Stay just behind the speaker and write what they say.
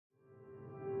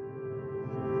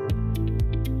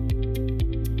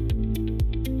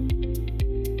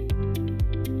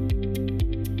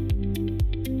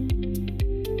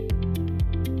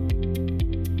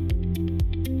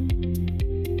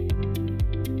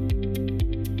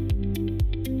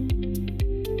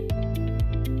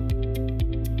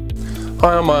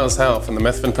Hi, I'm Miles Howe from the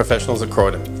Methven Professionals at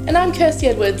Croydon. And I'm Kirsty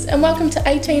Edwards, and welcome to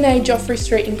 18A Joffre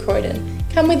Street in Croydon.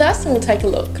 Come with us and we'll take a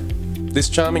look. This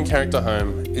charming character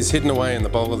home is hidden away in the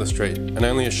bowl of the street and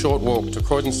only a short walk to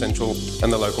Croydon Central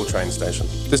and the local train station.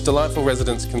 This delightful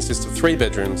residence consists of 3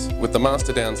 bedrooms with the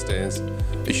master downstairs,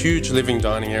 a huge living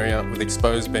dining area with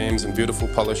exposed beams and beautiful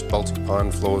polished Baltic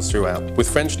Pine floors throughout, with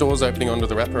French doors opening onto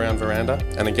the wraparound veranda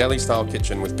and a galley style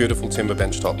kitchen with beautiful timber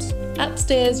benchtops.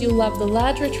 Upstairs you'll love the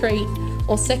large retreat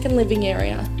or second living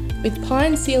area with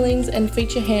pine ceilings and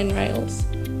feature handrails.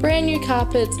 Brand new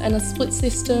carpets and a split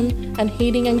system and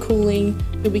heating and cooling.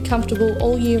 You'll be comfortable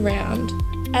all year round.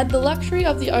 Add the luxury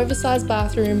of the oversized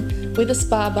bathroom with a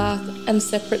spa bath and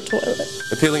separate toilet.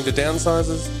 Appealing to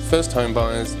downsizers, first home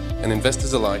buyers and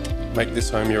investors alike, make this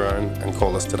home your own and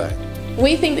call us today.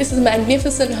 We think this is a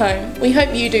magnificent home. We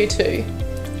hope you do too.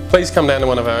 Please come down to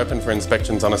one of our open for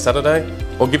inspections on a Saturday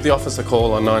or give the office a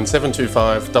call on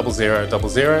 9725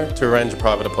 0000 to arrange a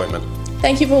private appointment.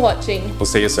 Thank you for watching. We'll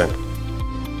see you soon.